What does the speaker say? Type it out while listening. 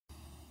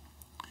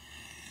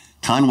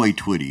Conway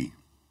Twitty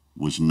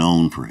was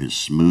known for his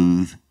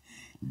smooth,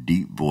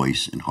 deep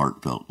voice and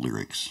heartfelt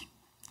lyrics.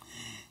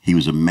 He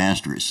was a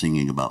master at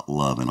singing about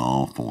love in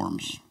all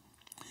forms.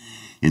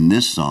 In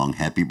this song,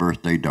 Happy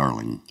Birthday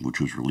Darling, which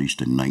was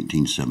released in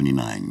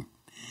 1979,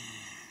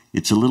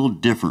 it's a little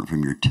different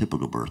from your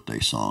typical birthday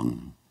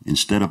song.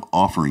 Instead of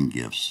offering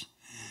gifts,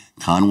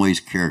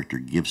 Conway's character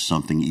gives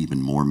something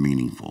even more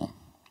meaningful: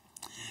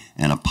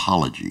 an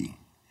apology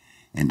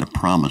and a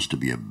promise to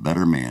be a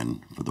better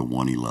man for the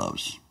one he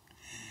loves.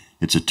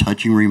 It's a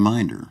touching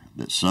reminder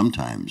that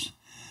sometimes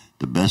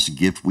the best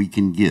gift we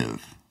can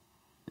give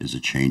is a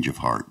change of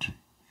heart.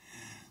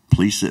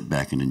 Please sit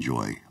back and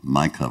enjoy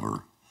my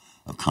cover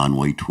of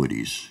Conway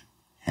Twitty's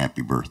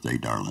Happy Birthday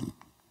Darlin'.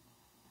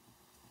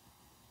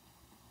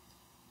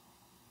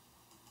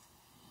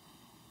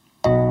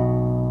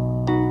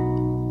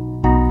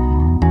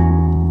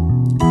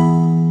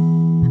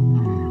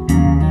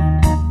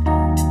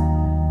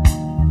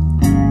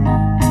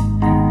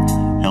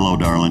 Hello,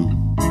 darling.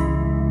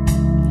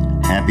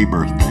 Happy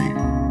birthday.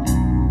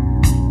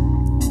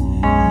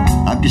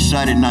 I've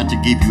decided not to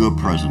give you a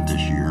present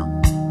this year.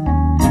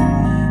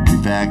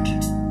 In fact,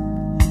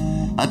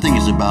 I think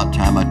it's about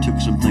time I took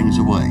some things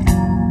away.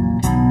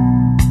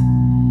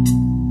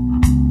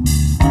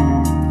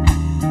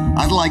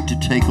 I'd like to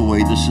take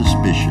away the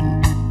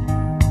suspicion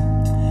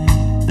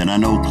that I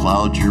know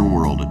clouds your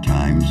world at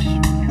times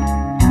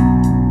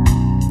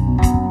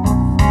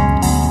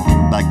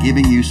by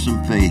giving you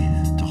some faith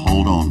to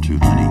hold on to,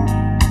 honey,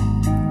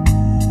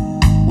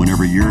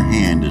 whenever your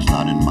hand is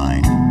not in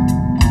mine.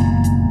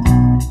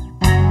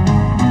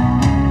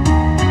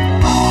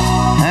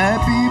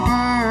 Happy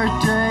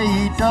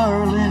birthday,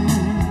 darling.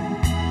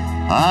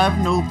 I've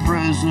no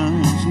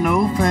presents,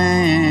 no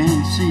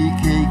fancy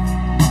cake,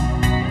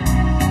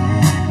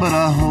 but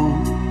I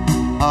hope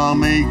I'll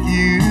make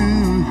you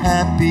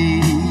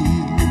happy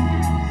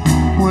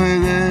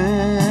with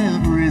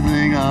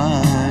everything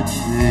I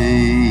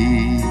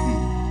take.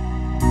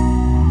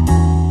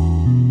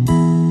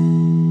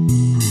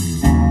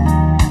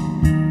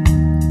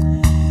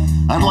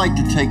 I'd like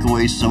to take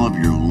away some of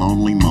your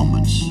lonely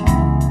moments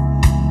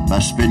by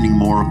spending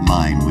more of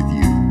mine with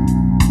you.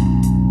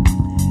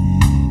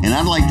 And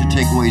I'd like to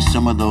take away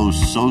some of those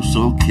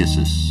so-so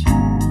kisses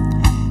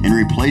and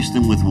replace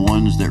them with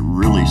ones that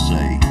really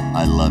say,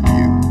 I love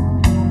you.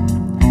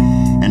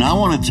 And I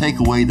want to take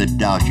away the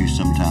doubt you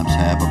sometimes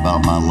have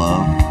about my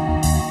love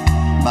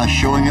by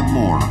showing it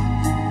more,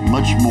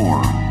 much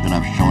more than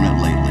I've shown it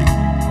lately.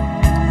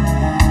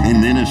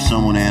 And then if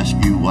someone asks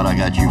you what I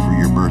got you for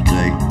your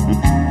birthday,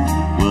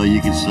 well,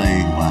 you can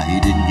say, why, he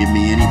didn't give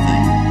me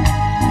anything,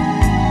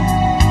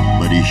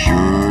 but he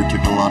sure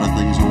took a lot of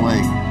things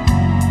away.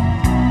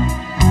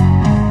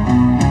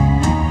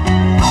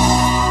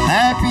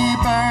 Happy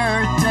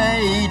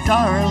birthday,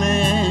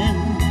 darling.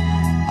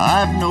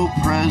 I've no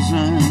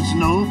presents,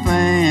 no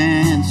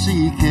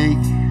fancy cake,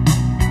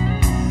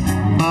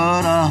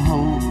 but I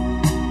hope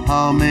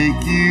I'll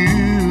make you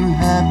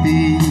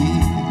happy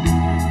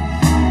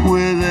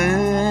with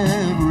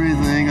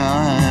everything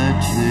I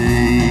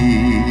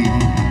take.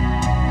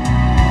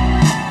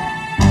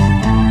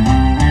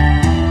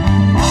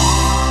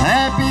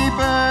 Happy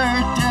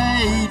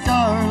birthday,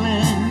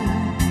 darling.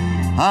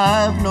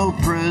 I've no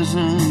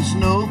presents,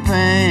 no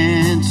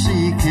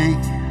fancy cake,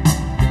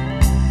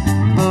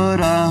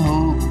 but I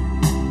hope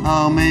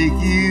I'll make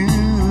you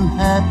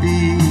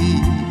happy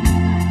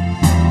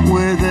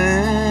with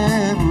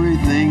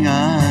everything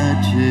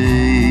I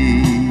take.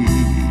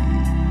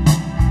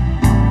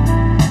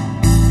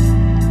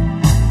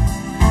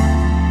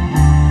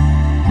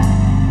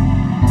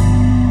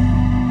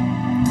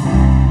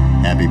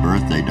 Happy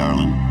birthday,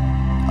 darling.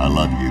 I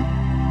love you.